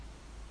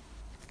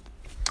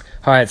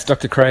Hi, it's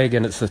Dr. Craig,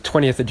 and it's the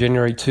 20th of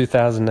January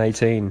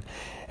 2018.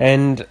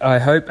 And I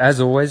hope, as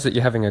always, that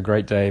you're having a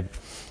great day.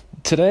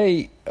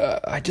 Today,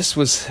 I just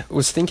was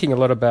thinking a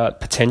lot about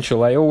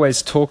potential. I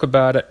always talk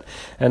about it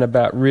and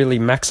about really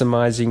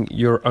maximizing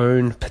your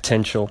own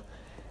potential.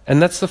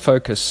 And that's the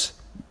focus,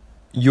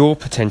 your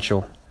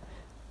potential.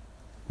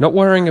 Not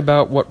worrying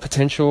about what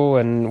potential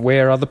and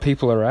where other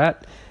people are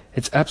at.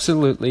 It's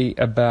absolutely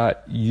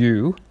about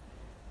you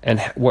and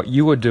what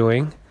you are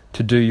doing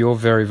to do your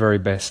very, very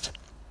best.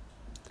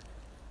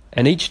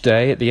 And each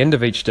day, at the end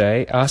of each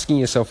day, asking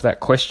yourself that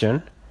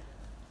question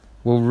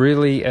will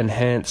really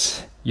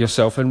enhance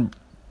yourself and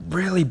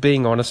really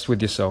being honest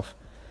with yourself.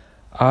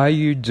 Are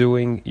you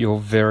doing your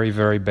very,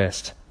 very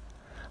best?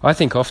 I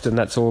think often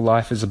that's all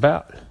life is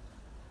about.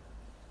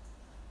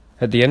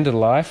 At the end of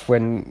life,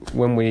 when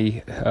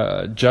we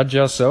judge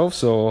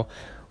ourselves, or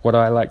what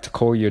I like to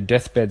call your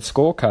deathbed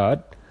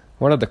scorecard,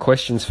 one of the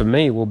questions for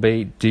me will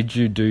be, did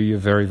you do your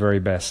very, very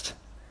best?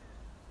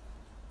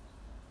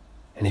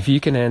 And if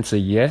you can answer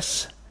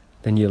yes,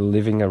 then you're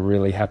living a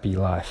really happy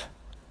life.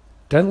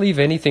 Don't leave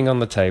anything on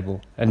the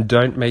table and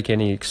don't make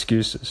any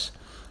excuses.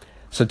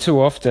 So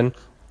too often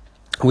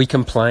we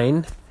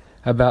complain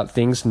about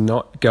things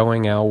not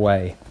going our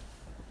way.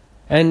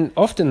 And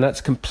often that's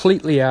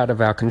completely out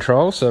of our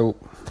control, so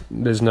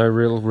there's no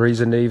real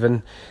reason to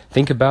even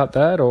think about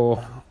that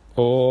or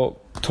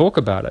talk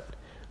about it.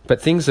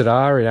 But things that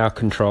are in our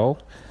control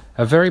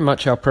are very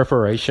much our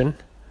preparation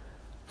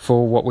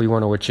for what we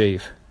want to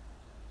achieve.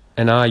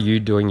 And are you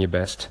doing your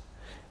best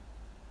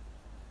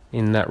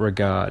in that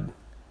regard?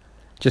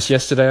 Just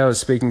yesterday I was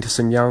speaking to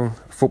some young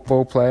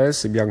football players,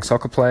 some young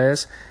soccer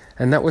players,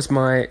 and that was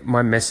my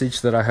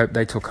message that I hope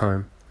they took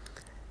home.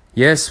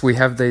 Yes, we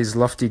have these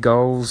lofty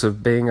goals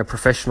of being a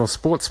professional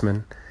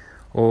sportsman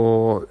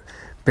or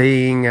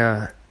being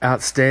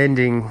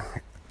achieving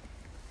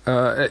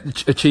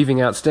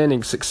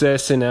outstanding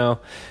success in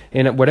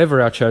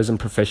whatever our chosen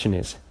profession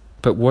is.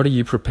 But what are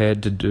you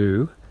prepared to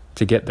do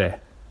to get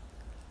there?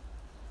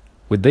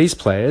 With these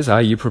players,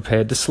 are you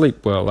prepared to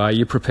sleep well? Are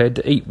you prepared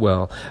to eat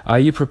well? Are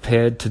you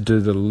prepared to do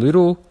the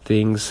little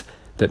things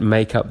that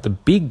make up the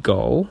big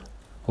goal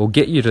or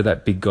get you to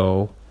that big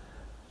goal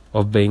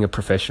of being a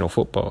professional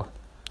footballer?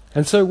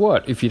 And so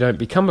what if you don't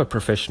become a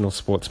professional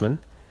sportsman?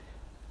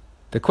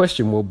 The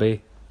question will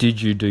be,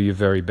 did you do your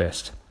very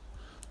best?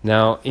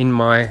 Now, in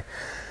my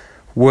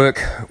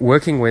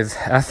working with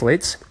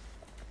athletes,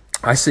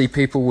 I see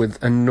people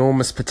with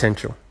enormous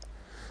potential.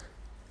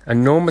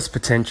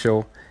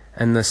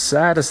 And the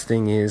saddest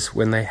thing is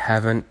when they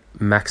haven't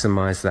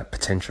maximized that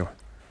potential.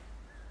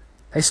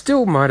 They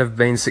still might have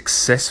been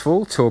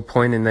successful to a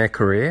point in their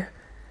career,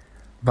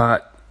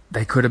 but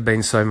they could have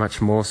been so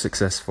much more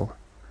successful.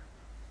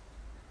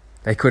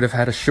 They could have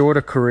had a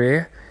shorter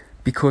career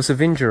because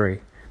of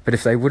injury, but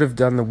if they would have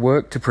done the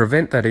work to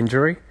prevent that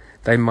injury,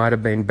 they might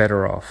have been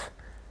better off.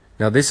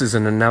 Now, this is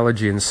an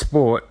analogy in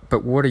sport,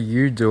 but what are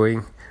you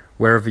doing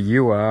wherever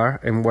you are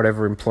and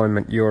whatever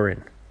employment you're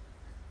in?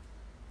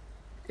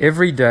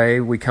 Every day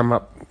we come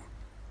up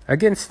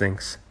against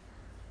things.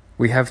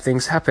 We have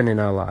things happen in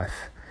our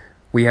life.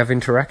 We have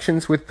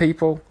interactions with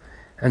people,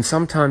 and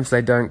sometimes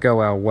they don't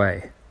go our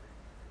way.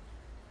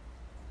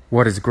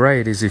 What is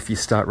great is if you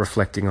start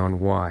reflecting on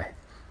why.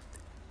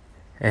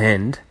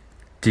 And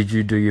did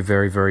you do your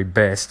very, very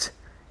best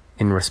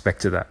in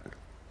respect to that?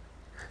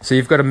 So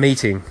you've got a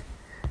meeting.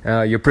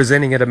 You're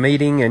presenting at a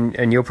meeting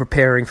and you're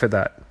preparing for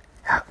that.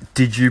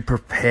 Did you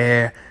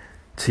prepare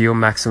to your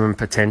maximum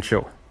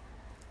potential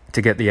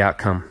to get the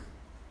outcome?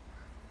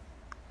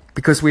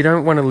 Because we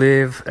don't want to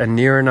live a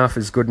near enough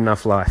is good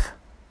enough life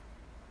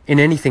in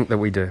anything that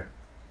we do,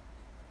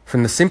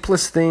 from the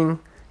simplest thing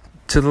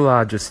to the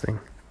largest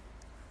thing.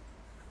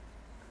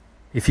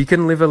 If you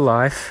can live a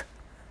life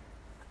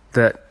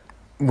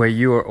where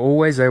you are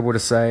always able to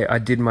say, I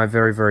did my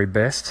very, very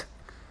best,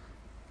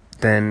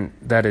 then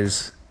that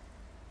is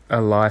a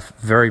life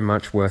very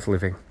much worth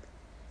living.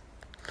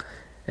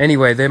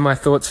 Anyway, they're my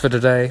thoughts for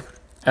today.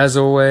 As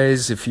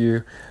always, if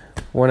you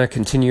want to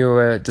continue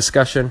a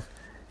discussion,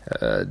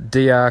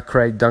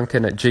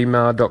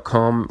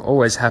 drcraigduncan@gmail.com.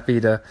 Always happy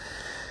to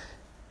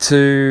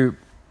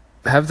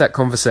have that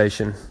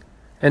conversation.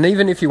 And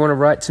even if you want to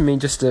write to me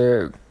just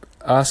to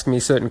ask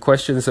me certain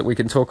questions that we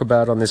can talk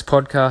about on this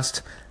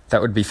podcast,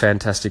 that would be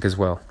fantastic as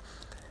well.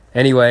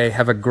 Anyway,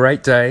 have a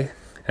great day,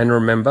 and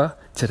remember,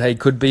 today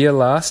could be your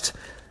last,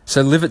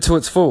 so live it to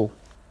its full.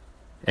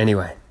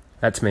 Anyway,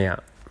 that's me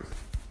out.